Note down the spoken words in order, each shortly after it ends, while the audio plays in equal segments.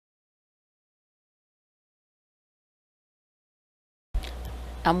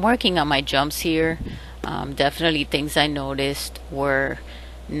I'm working on my jumps here. Definitely things I noticed were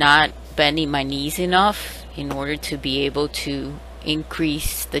not bending my knees enough in order to be able to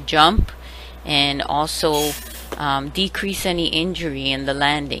increase the jump, and also decrease any injury in the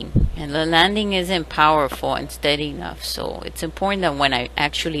landing. And the landing isn't powerful and steady enough, so it's important that when I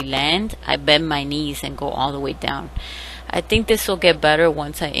actually land, I bend my knees and go all the way down. I think this will get better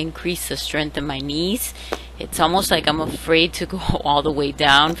once I increase the strength in my knees. It's almost like I'm afraid to go all the way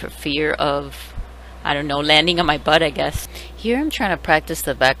down for fear of, I don't know, landing on my butt, I guess. Here I'm trying to practice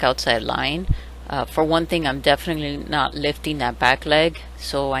the back outside line. For one thing, I'm definitely not lifting that back leg,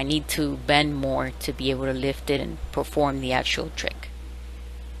 so I need to bend more to be able to lift it and perform the actual trick.